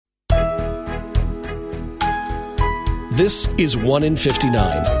This is 1 in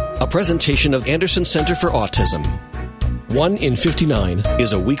 59, a presentation of Anderson Center for Autism. 1 in 59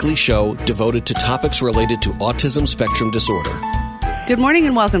 is a weekly show devoted to topics related to autism spectrum disorder. Good morning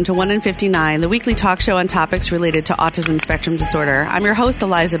and welcome to 1 in 59, the weekly talk show on topics related to autism spectrum disorder. I'm your host,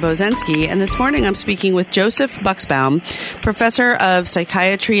 Eliza Bozensky, and this morning I'm speaking with Joseph Buxbaum, professor of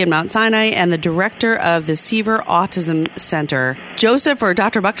psychiatry at Mount Sinai and the director of the Seaver Autism Center. Joseph, or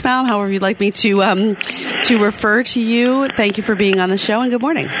Dr. Buxbaum, however you'd like me to refer to you, thank you for being on the show, and good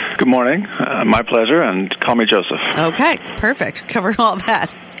morning. Good morning. My pleasure, and call me Joseph. Okay, perfect. Covered all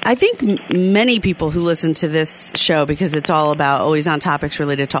that. I think many people who listen to this show, because it's all about always on topics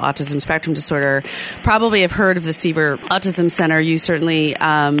related to autism spectrum disorder, probably have heard of the Seaver Autism Center. You certainly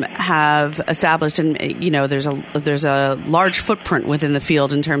have established, and you know, there's a large footprint within the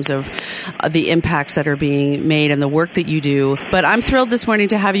field in terms of the impacts that are being made and the work that you do. But I'm thrilled this morning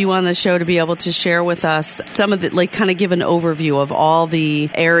to have you on the show to be able to share with us some of the, kind of give an overview of all the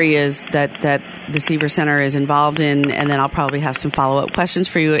areas that the Seaver Center is involved in, and then I'll probably have some follow-up questions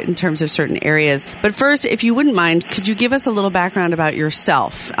for you in terms of certain areas. But first, if you wouldn't mind, could you give us a little background about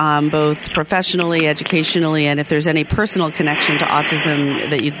yourself, both professionally, educationally, and if there's any personal connection to autism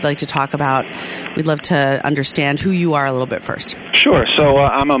that you'd like to talk about? We'd love to understand who you are a little bit first. Sure. So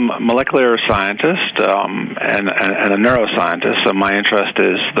I'm a molecular scientist and a neuroscientist. So my interest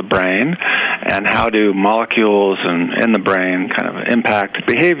is the brain and how do molecules in the brain kind of impact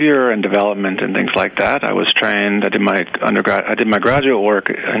behavior and development and things like that. I was trained. I did my graduate work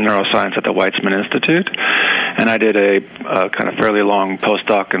in neuroscience at the Weizmann Institute, and I did a kind of fairly long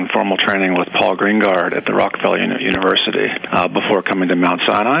postdoc and formal training with Paul Greengard at the Rockefeller University before coming to Mount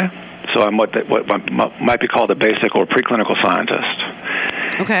Sinai. So I'm what might be called a basic or preclinical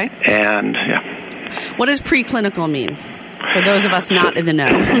scientist. Okay. And yeah. What does preclinical mean for those of us not in the know?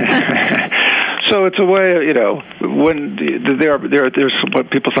 So it's a way, when there's what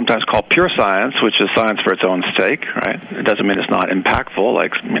people sometimes call pure science, which is science for its own sake, right? It doesn't mean it's not impactful,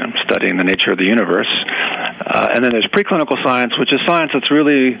 like studying the nature of the universe. And then there's preclinical science, which is science that's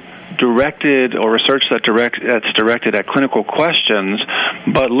really directed, or research that's directed at clinical questions,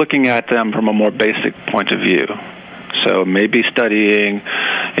 but looking at them from a more basic point of view. So maybe studying,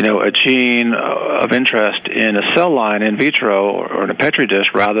 a gene of interest in a cell line in vitro or in a Petri dish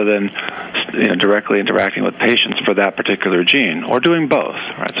rather than, directly interacting with patients for that particular gene, or doing both,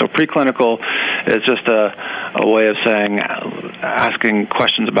 right? So preclinical is just a way of saying, asking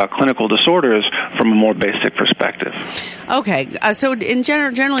questions about clinical disorders from a more basic perspective. Okay. So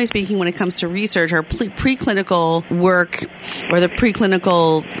generally speaking, when it comes to research, or preclinical work, or the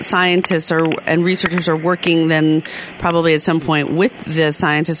preclinical scientists and researchers are working then probably at some point with the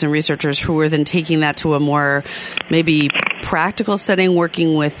scientists and researchers who are then taking that to a more maybe practical setting,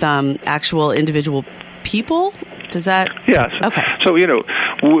 working with actual individual people? Does that? Yes. Okay. So,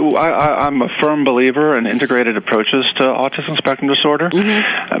 I'm a firm believer in integrated approaches to autism spectrum disorder,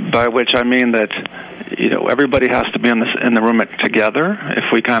 by which I mean that, everybody has to be in the room together. If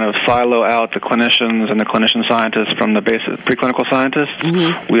we kind of silo out the cleanicians and the clinician scientists from the basic preclinical scientists,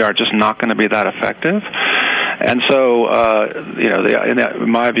 we are just not going to be that effective. And so,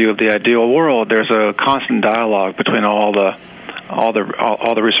 in my view of the ideal world, there's a constant dialogue between all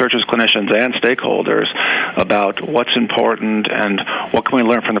the researchers, clinicians, and stakeholders about what's important and what can we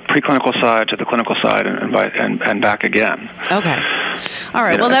learn from the preclinical side to the clinical side and back again. Okay. All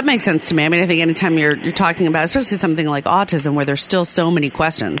right. Well, that makes sense to me. I mean, I think anytime you're talking about, especially something like autism, where there's still so many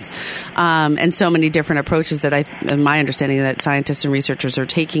questions and so many different approaches that my understanding that scientists and researchers are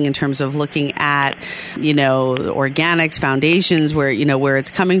taking in terms of looking at, organics, foundations, where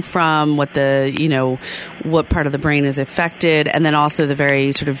it's coming from, what what part of the brain is affected, and then also the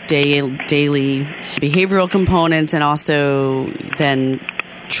very sort of daily behavioral components, and also then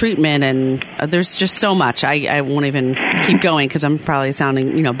treatment, and there's just so much. I won't even keep going because I'm probably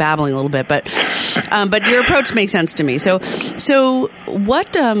sounding, babbling a little bit, but your approach makes sense to me. So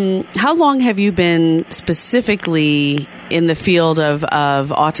what, how long have you been specifically in the field of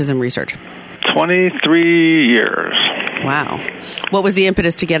autism research? 23 years. Wow. What was the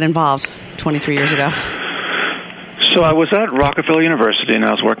impetus to get involved 23 years ago? So I was at Rockefeller University, and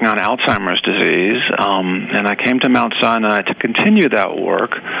I was working on Alzheimer's disease, and I came to Mount Sinai to continue that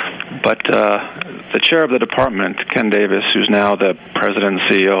work, but the chair of the department, Ken Davis, who's now the president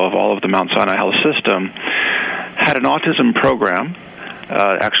and CEO of all of the Mount Sinai Health System, had an autism program,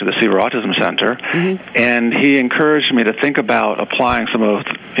 actually the Seaver Autism Center, and he encouraged me to think about applying some of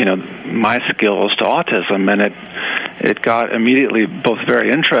my skills to autism, and it got immediately both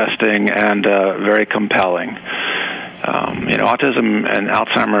very interesting and very compelling. Autism and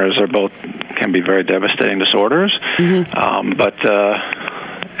Alzheimer's can be very devastating disorders. And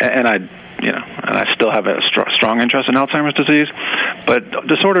I still have a strong interest in Alzheimer's disease, but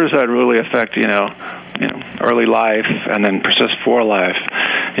disorders that really affect, early life and then persist for life,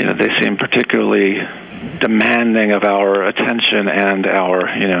 they seem particularly demanding of our attention and our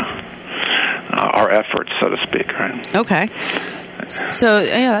efforts, so to speak, right? Okay. So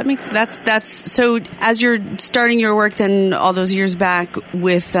that's so as you're starting your work then all those years back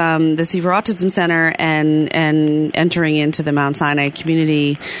with the Seaver Autism Center and entering into the Mount Sinai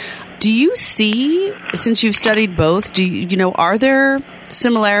community, do you see, since you've studied both, are there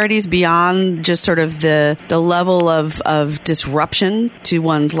similarities beyond just sort of the level of disruption to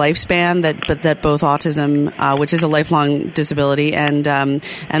one's lifespan that both autism, which is a lifelong disability, and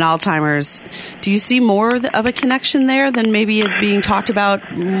Alzheimer's, do you see more of a connection there than maybe is being talked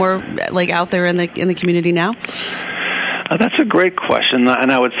about more like out there in the community now? That's a great question,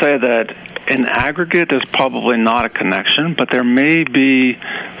 and I would say that in aggregate, there's probably not a connection, but there may be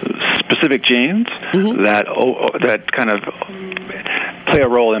specific genes that kind of play a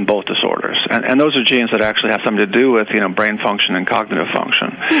role in both disorders, and those are genes that actually have something to do with brain function and cognitive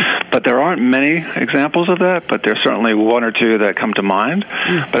function. But there aren't many examples of that, but there's certainly one or two that come to mind.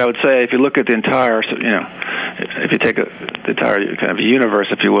 But I would say if you look at the entire, if you take the entire kind of universe,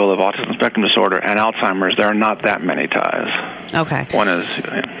 if you will, of autism spectrum disorder and Alzheimer's, there are not that many ties. Okay. One is.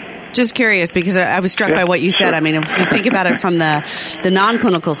 Just curious, because I was struck by what you said. Sure. I mean, if you think about it from the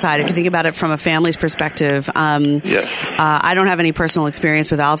non-clinical side, if you think about it from a family's perspective, I don't have any personal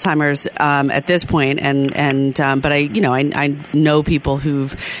experience with Alzheimer's at this point, but I know people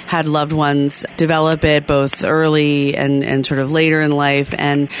who've had loved ones develop it both early and sort of later in life.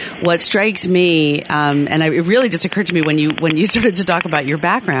 And what strikes me, it really just occurred to me when you started to talk about your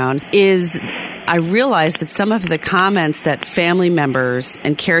background, is I realized that some of the comments that family members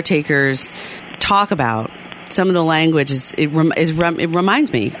and caretakers talk about, some of the language it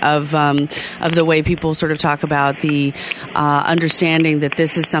reminds me of the way people sort of talk about the understanding that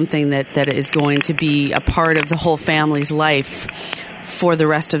this is something that is going to be a part of the whole family's life for the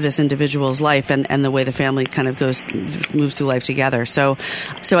rest of this individual's life, and the way the family kind of moves through life together. So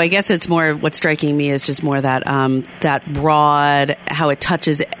I guess it's more, what's striking me is just more that broad, how it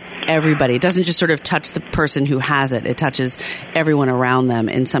touches everybody. It doesn't just sort of touch the person who has it. It touches everyone around them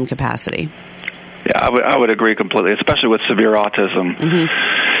in some capacity. Yeah, I would agree completely, especially with severe autism. The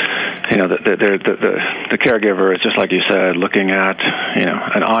caregiver is, just like you said, looking at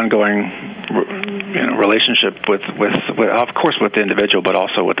an ongoing relationship with of course with the individual, but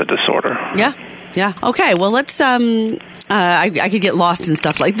also with the disorder. Yeah. Okay. Well, let's. I could get lost in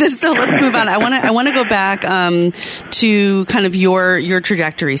stuff like this, so let's move on. I want to go back to kind of your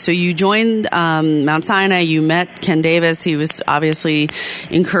trajectory. So you joined Mount Sinai. You met Ken Davis. He was obviously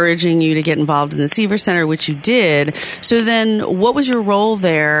encouraging you to get involved in the Seaver Center, which you did. So then, what was your role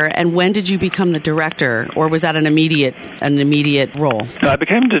there, and when did you become the director, or was that an immediate role? No, I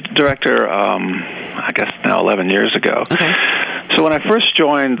became the director, I guess now 11 years ago. Okay. So when I first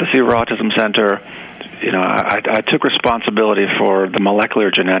joined the Seaver Autism Center, I took responsibility for the molecular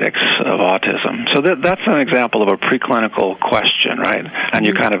genetics of autism. So that's an example of a preclinical question, right? And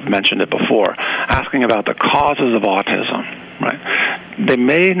you kind of mentioned it before, asking about the causes of autism, right? They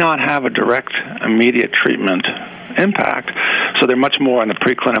may not have a direct, immediate treatment impact, so they're much more in the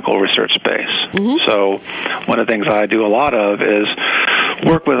preclinical research space. So one of the things I do a lot of is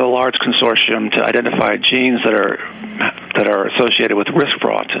work with a large consortium to identify genes that are associated with risk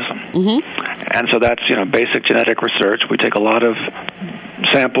for autism. And so that's basic genetic research. We take a lot of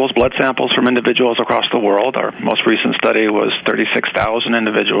blood samples from individuals across the world. Our most recent study was 36,000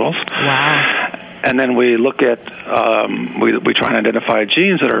 individuals. Wow. And then we look at we try and identify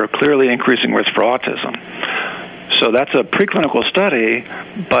genes that are clearly increasing risk for autism. So that's a preclinical study,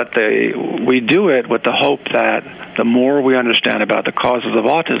 but we do it with the hope that the more we understand about the causes of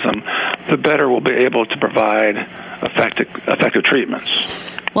autism, the better we'll be able to provide effective treatments.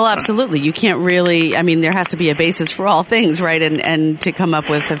 Well, absolutely. You can't really, there has to be a basis for all things, right? And to come up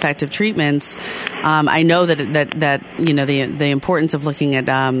with effective treatments. I know that the importance of looking at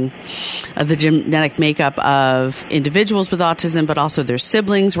the genetic makeup of individuals with autism, but also their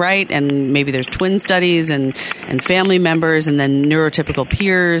siblings, right? And maybe there's twin studies and family members, and then neurotypical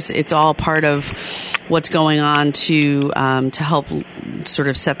peers. It's all part of what's going on to help sort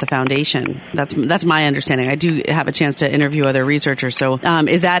of set the foundation. That's my understanding. I do have a chance to interview other researchers. So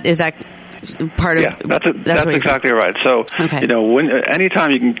is that part of? Yeah, that's exactly right. So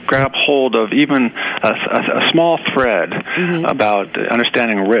anytime you can grab hold of even a small thread about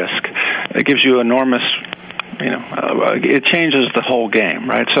understanding risk, it gives you enormous it changes the whole game,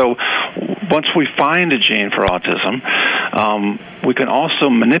 right? So once we find a gene for autism, we can also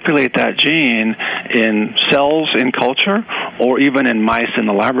manipulate that gene in cells in culture or even in mice in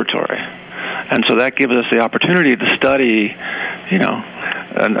the laboratory. And so that gives us the opportunity to study,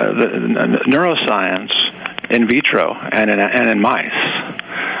 neuroscience in vitro and in mice.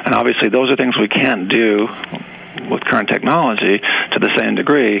 And obviously those are things we can't do with current technology to the same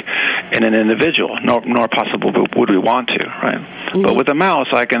degree in an individual, nor possible would we want to, right? Mm-hmm. But with a mouse,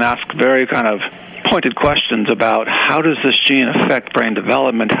 I can ask very kind of pointed questions about how does this gene affect brain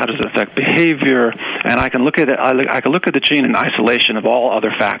development, how does it affect behavior, and I can look at it. I can look at the gene in isolation of all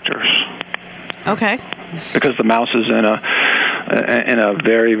other factors. Okay. Because the mouse is in a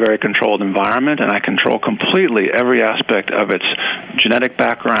very, very controlled environment, and I control completely every aspect of its genetic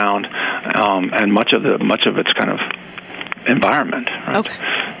background and much of its kind of environment. Right? Okay.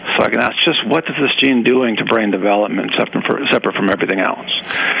 So I can ask just what is this gene doing to brain development separate from everything else?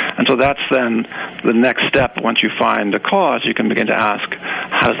 And so that's then the next step. Once you find the cause, you can begin to ask,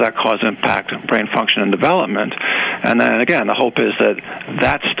 how does that cause impact brain function and development? And then again, the hope is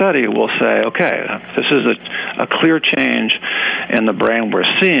that study will say, okay, this is a clear change in the brain we're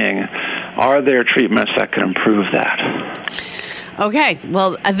seeing. Are there treatments that can improve that? Okay,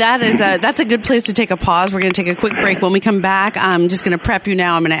 well, that's a good place to take a pause. We're going to take a quick break. When we come back, I'm just going to prep you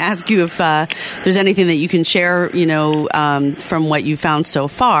now. I'm going to ask you if there's anything that you can share, from what you found so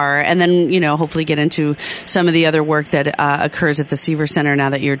far, and then, hopefully get into some of the other work that occurs at the Seaver Center now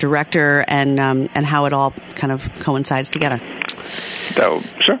that you're director, and how it all kind of coincides together. So,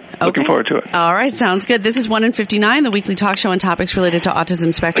 sure. Looking forward to it. All right, sounds good. This is 1 in 59, the weekly talk show on topics related to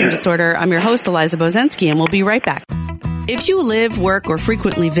autism spectrum disorder. I'm your host, Eliza Bozensky, and we'll be right back. If you live, work, or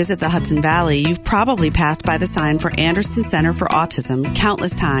frequently visit the Hudson Valley, you've probably passed by the sign for Anderson Center for Autism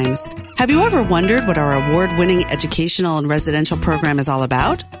countless times. Have you ever wondered what our award-winning educational and residential program is all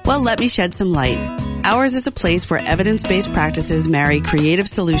about? Well, let me shed some light. Ours is a place where evidence-based practices marry creative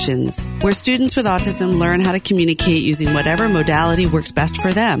solutions, where students with autism learn how to communicate using whatever modality works best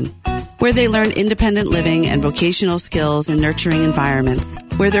for them, where they learn independent living and vocational skills in nurturing environments,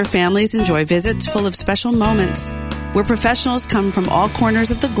 where their families enjoy visits full of special moments, where professionals come from all corners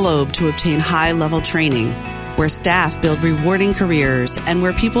of the globe to obtain high-level training, where staff build rewarding careers, and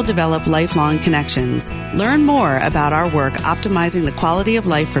where people develop lifelong connections. Learn more about our work optimizing the quality of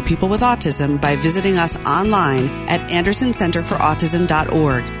life for people with autism by visiting us online at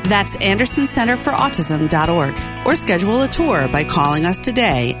AndersonCenterForAutism.org. That's AndersonCenterForAutism.org. Or schedule a tour by calling us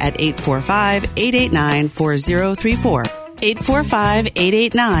today at 845-889-4034.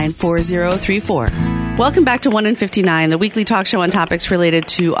 845-889-4034. Welcome back to 1 in 59, the weekly talk show on topics related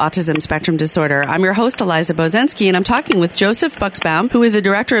to autism spectrum disorder. I'm your host, Eliza Bozensky, and I'm talking with Joseph Buxbaum, who is the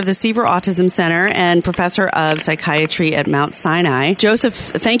director of the Seaver Autism Center and professor of psychiatry at Mount Sinai. Joseph,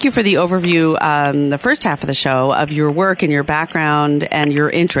 thank you for the overview, the first half of the show, of your work and your background and your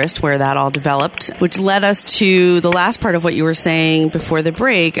interest, where that all developed, which led us to the last part of what you were saying before the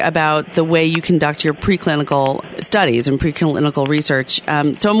break about the way you conduct your preclinical studies and preclinical research.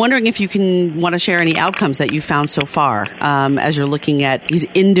 So I'm wondering if you want to share any outcomes that you found so far as you're looking at these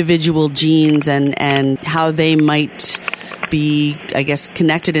individual genes and how they might be, I guess,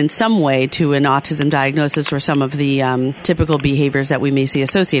 connected in some way to an autism diagnosis or some of the typical behaviors that we may see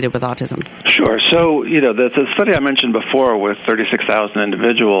associated with autism. Sure. So, the study I mentioned before with 36,000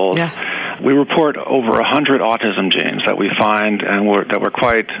 individuals, we report over 100 autism genes that we find and that we're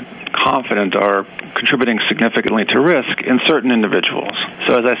quite confident are contributing significantly to risk in certain individuals.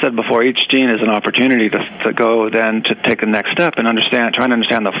 So as I said before, each gene is an opportunity to go then to take the next step and trying to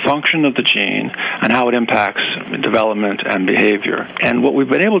understand the function of the gene and how it impacts development and behavior. And what we've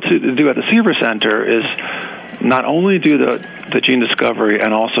been able to do at the Seaver Center is not only do the gene discovery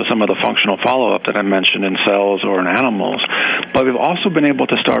and also some of the functional follow-up that I mentioned in cells or in animals, but we've also been able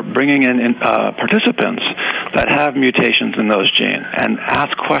to start bringing in participants that have mutations in those genes and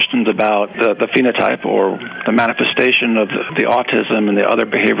ask questions about the phenotype or the manifestation of the autism and the other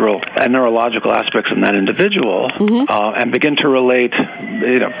behavioral and neurological aspects in that individual, and begin to relate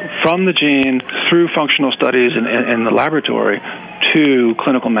from the gene through functional studies in the laboratory to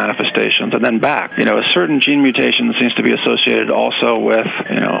clinical manifestations and then back. A certain gene mutation seems to be associated also with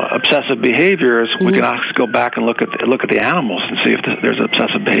obsessive behaviors. We can actually go back and look at the animals and see if there's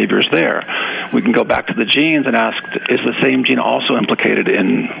obsessive behaviors there. We can go back to the genes and ask, is the same gene also implicated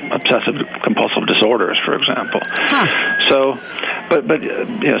in obsessive compulsive disorders, for example? So,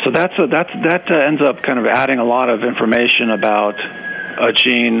 so that ends up kind of adding a lot of information about a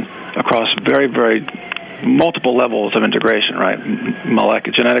gene across very, very multiple levels of integration, right?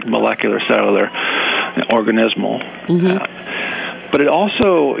 Genetic, molecular, cellular, organismal. But it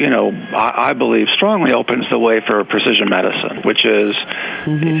also, I believe strongly opens the way for precision medicine, which is,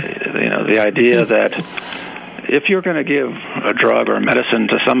 the idea that if you're going to give a drug or a medicine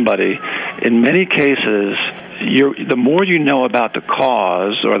to somebody, in many cases, the more you know about the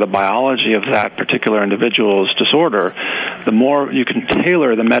cause or the biology of that particular individual's disorder, the more you can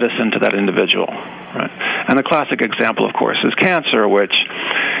tailor the medicine to that individual. Right? And the classic example, of course, is cancer, which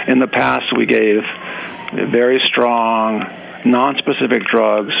in the past we gave very strong, non-specific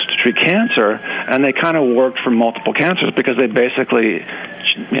drugs to treat cancer, and they kind of worked for multiple cancers because they basically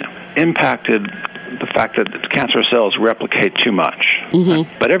impacted the fact that cancer cells replicate too much.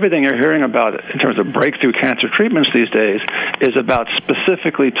 But everything you're hearing about in terms of breakthrough cancer treatments these days is about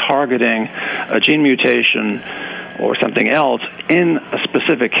specifically targeting a gene mutation or something else in a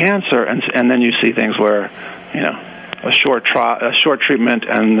specific cancer, and then you see things where, a short treatment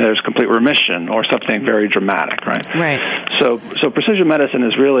and there's complete remission or something very dramatic, right? Right. So precision medicine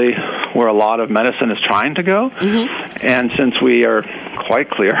is really where a lot of medicine is trying to go. And since we are quite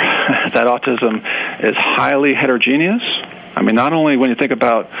clear that autism is highly heterogeneous, I mean, not only when you think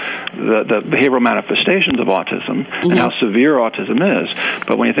about the behavioral manifestations of autism and how severe autism is,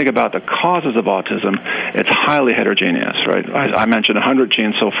 but when you think about the causes of autism, it's highly heterogeneous, right? I mentioned 100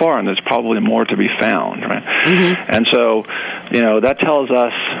 genes so far, and there's probably more to be found, right? And so, that tells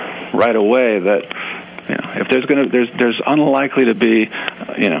us right away that, if there's unlikely to be,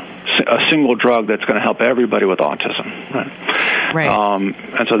 a single drug that's going to help everybody with autism, right?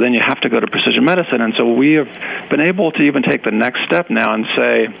 And so then you have to go to precision medicine. And so we have been able to even take the next step now and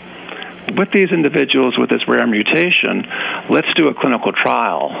say, with these individuals with this rare mutation, let's do a clinical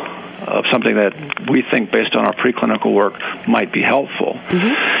trial of something that we think, based on our preclinical work, might be helpful.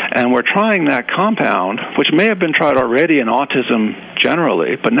 And we're trying that compound, which may have been tried already in autism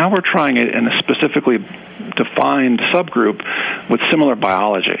generally, but now we're trying it in a specifically defined subgroup with similar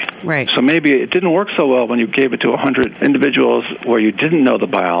biology. Right. So maybe it didn't work so well when you gave it to 100 individuals where you didn't know the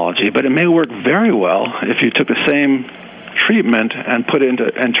biology, but it may work very well if you took the same treatment and put it into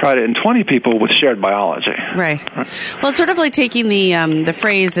and tried it in 20 people with shared biology. Right. Well, it's sort of like taking the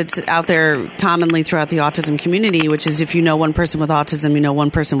phrase that's out there commonly throughout the autism community, which is, if you know one person with autism, you know one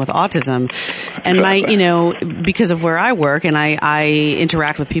person with autism. And because of where I work, and I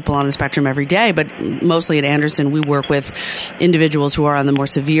interact with people on the spectrum every day, but mostly at Anderson, we work with individuals who are on the more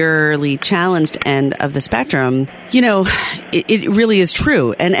severely challenged end of the spectrum. It really is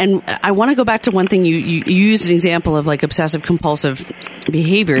true. And I want to go back to one thing. You used an example of like obsessive compulsive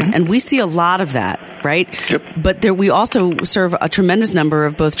behaviors, and we see a lot of that, right? Yep. But we also serve a tremendous number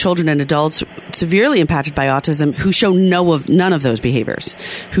of both children and adults severely impacted by autism who show none of those behaviors,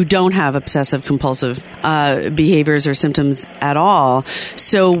 who don't have obsessive compulsive behaviors or symptoms at all.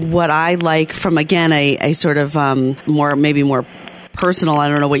 So what I like from, again, a sort of more personal, I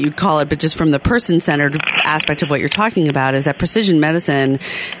don't know what you'd call it, but just from the person-centered aspect of what you're talking about, is that precision medicine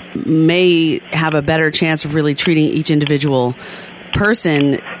may have a better chance of really treating each individual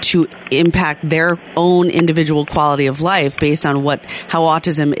person to impact their own individual quality of life based on how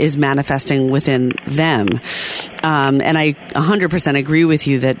autism is manifesting within them. And I 100% agree with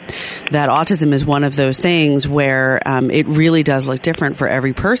you that autism is one of those things where it really does look different for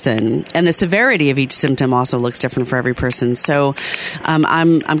every person, and the severity of each symptom also looks different for every person. So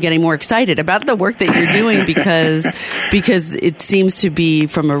I'm getting more excited about the work that you're doing because it seems to be,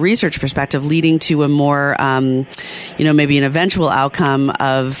 from a research perspective, leading to a more maybe an eventual outcome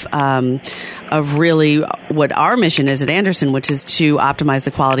of really what our mission is at Anderson, which is to optimize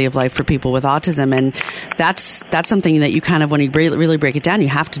the quality of life for people with autism. And that's something that you kind of, when you really break it down, you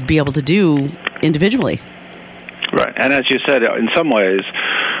have to be able to do individually. Right. And as you said, in some ways,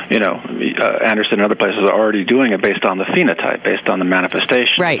 Anderson and other places are already doing it based on the phenotype, based on the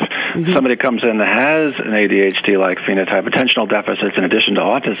manifestation. Right. Mm-hmm. Somebody comes in that has an ADHD-like phenotype, attentional deficits in addition to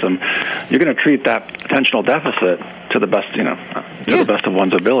autism, you're going to treat that attentional deficit to the best, the best of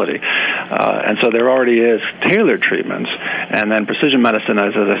one's ability. And so there already is tailored treatments. And then precision medicine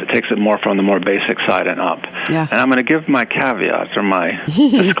takes it more from the more basic side and up. Yeah. And I'm going to give my caveat or my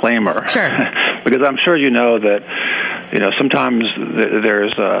disclaimer. Sure. Because I'm sure you know that, sometimes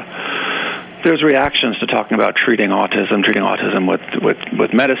there's reactions to talking about treating autism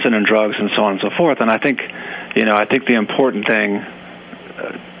with medicine and drugs and so on and so forth. And I think the important thing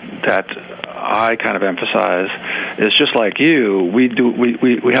that I kind of emphasize is, just like you, we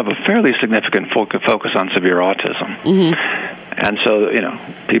have a fairly significant focus on severe autism. Mm-hmm. And so,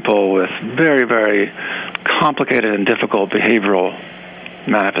 people with very, very complicated and difficult behavioral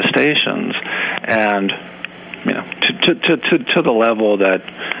manifestations, and to the level that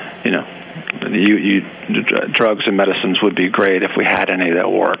drugs and medicines would be great if we had any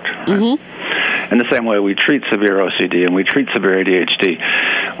that worked. In the same way we treat severe OCD and we treat severe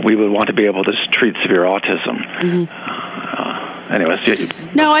ADHD, we would want to be able to treat severe autism. Anyways,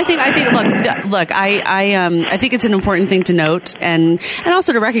 no, I think. Look, I think it's an important thing to note, and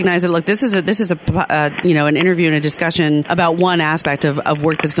also to recognize that. Look, this is an interview and a discussion about one aspect of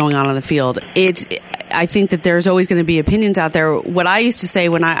work that's going on in the field. I think that there's always going to be opinions out there. What I used to say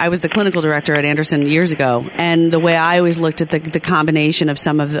when I was the clinical director at Anderson years ago, and the way I always looked at the combination of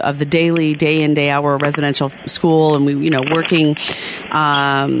some of the daily, day in, day out, we're a residential school, and we, working,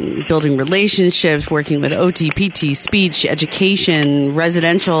 building relationships, working with OT, PT, speech, education,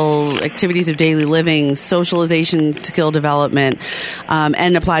 residential activities of daily living, socialization, skill development,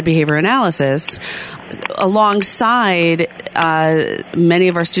 and applied behavior analysis, alongside many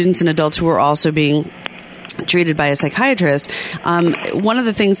of our students and adults who are also being treated by a psychiatrist. One of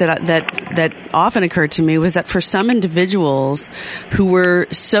the things that often occurred to me was that for some individuals who were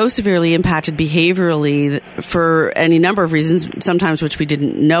so severely impacted behaviorally for any number of reasons, sometimes which we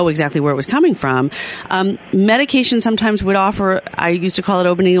didn't know exactly where it was coming from, medication sometimes would offer, I used to call it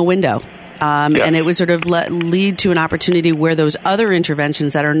opening a window. And it would sort of lead to an opportunity where those other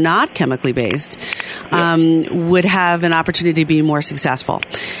interventions that are not chemically based would have an opportunity to be more successful.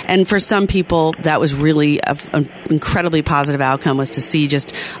 And for some people, that was really an incredibly positive outcome, was to see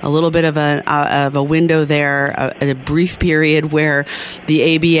just a little bit of a window there, a brief period where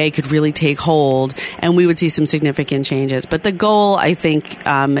the ABA could really take hold, and we would see some significant changes. But the goal, I think,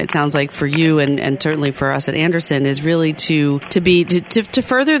 it sounds like for you and certainly for us at Anderson, is really to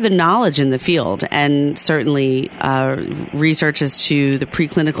further the knowledge in the field, and certainly research as to the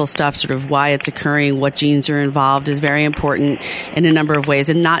preclinical stuff, sort of why it's occurring, what genes are involved, is very important in a number of ways,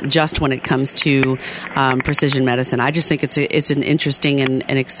 and not just when it comes to precision medicine. I just think it's an interesting and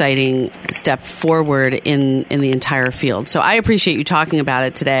exciting step forward in the entire field. So I appreciate you talking about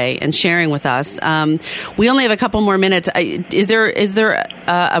it today and sharing with us. We only have a couple more minutes. Is there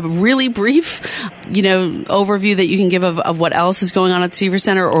a really brief, overview that you can give of what else is going on at Seaver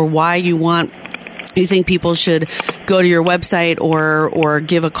Center, or why you think people should go to your website or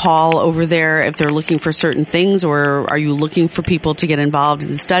give a call over there if they're looking for certain things, or are you looking for people to get involved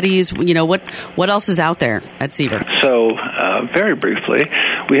in studies? What else is out there at Seaver? So, very briefly,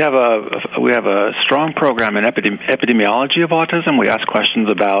 we have a strong program in epidemiology of autism. We ask questions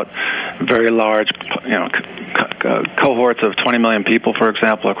about very large, cohorts of 20 million people, for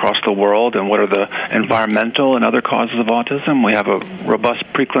example, across the world, and what are the environmental and other causes of autism. We have a robust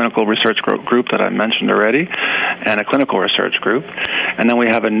preclinical research group that I mentioned already, and a clinical research group. And then we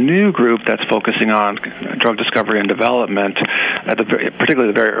have a new group that's focusing on drug discovery and development,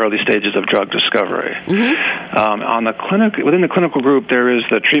 particularly the very early stages of drug discovery. Within the clinical group, there is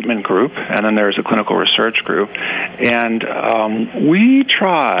the treatment group, and then there is a clinical research group. And we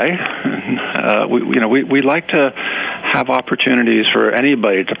try, we like to have opportunities for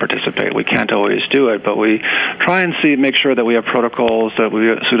anybody to participate. We can't always do it, but we try and make sure that we have protocols that we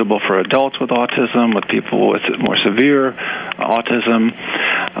are suitable for adults with autism, with people with more severe autism,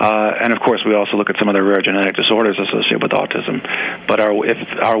 and of course we also look at some of the rare genetic disorders associated with autism. But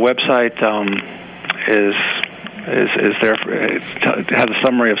our website is there. It has a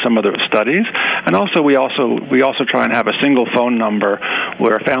summary of some of the studies, and also we also try and have a single phone number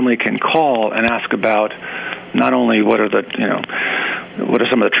where a family can call and ask about not only what are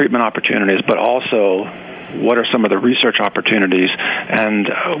some of the treatment opportunities, but also what are some of the research opportunities, and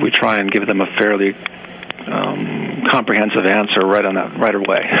we try and give them a fairly comprehensive answer right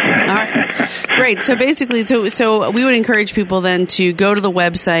away. All right, great. So basically, so we would encourage people then to go to the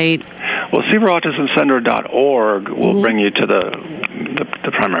website. Well, SeaverAutismCenter.org will bring you to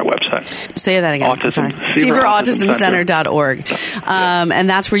the primary website. Say that again. SeaverAutismCenter.org. And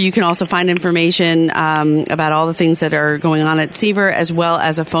that's where you can also find information about all the things that are going on at Seaver, as well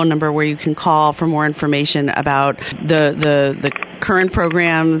as a phone number where you can call for more information about the current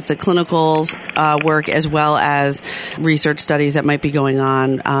programs, the clinical work, as well as research studies that might be going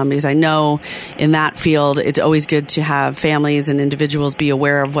on. Because I know in that field, it's always good to have families and individuals be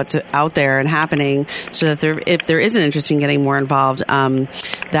aware of what's out there and happening, so that if there is an interest in getting more involved,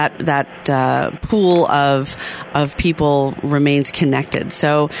 that pool of people remains connected.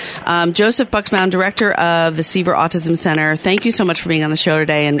 So, Joseph Buxbaum, director of the Seaver Autism Center, thank you so much for being on the show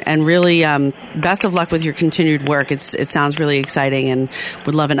today, and really best of luck with your continued work. It sounds really exciting, and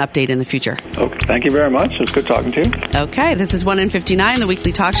would love an update in the future. Okay, thank you very much. It was good talking to you. Okay, this is 1 in 59, the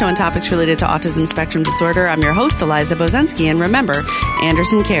weekly talk show on topics related to autism spectrum disorder. I'm your host, Eliza Bozensky, and remember,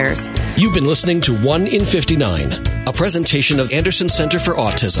 Anderson cares. You've been listening to 1 in 59, a presentation of Anderson Center for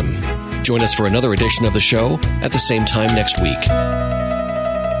Autism. Join us for another edition of the show at the same time next week.